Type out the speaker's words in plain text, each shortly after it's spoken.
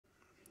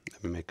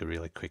Let me make a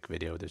really quick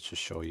video that should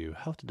show you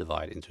how to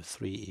divide into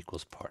 3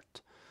 equals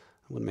part.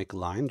 I'm going to make a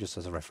line just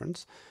as a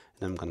reference,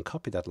 and I'm going to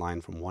copy that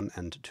line from one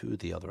end to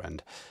the other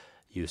end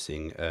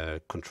using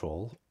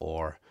Control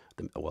or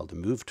the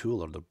Move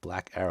tool or the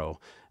black arrow,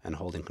 and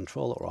holding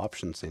Control or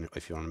Options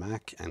if you're on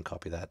Mac, and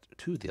copy that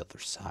to the other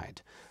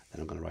side.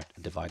 Then I'm going to write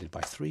divided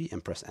by 3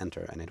 and press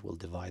Enter, and it will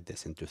divide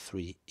this into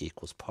 3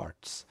 equals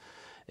parts.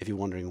 If you're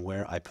wondering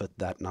where I put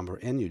that number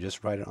in, you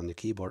just write it on the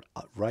keyboard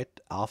right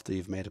after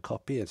you've made a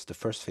copy. It's the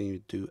first thing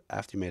you do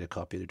after you made a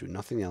copy, to do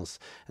nothing else,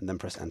 and then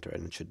press Enter,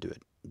 and it should do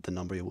it. The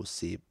number you will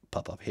see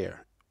pop up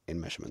here in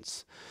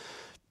measurements.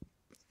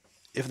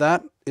 If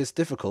that is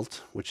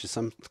difficult, which is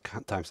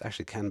sometimes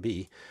actually can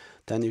be,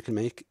 then you can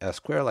make a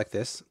square like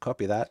this,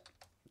 copy that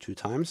 2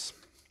 times,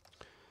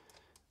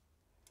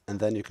 and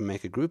then you can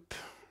make a group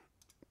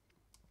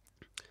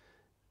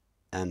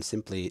and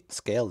simply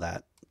scale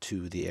that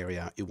to the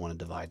area you want to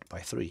divide by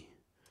 3.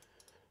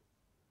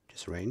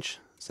 Just arrange,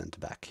 send to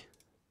back.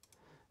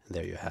 And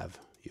there you have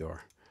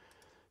your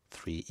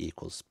 3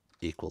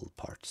 equal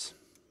parts.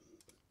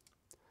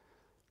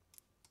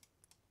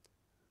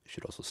 It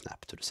should also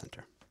snap to the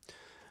center.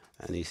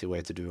 An easy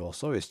way to do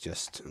also is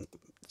just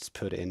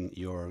put in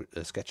your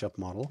SketchUp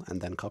model and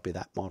then copy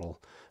that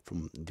model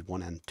from the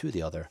one end to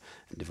the other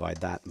and divide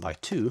that by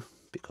 2,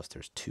 because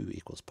there's 2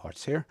 equals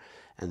parts here,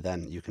 and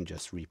then you can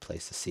just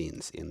replace the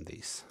scenes in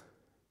these.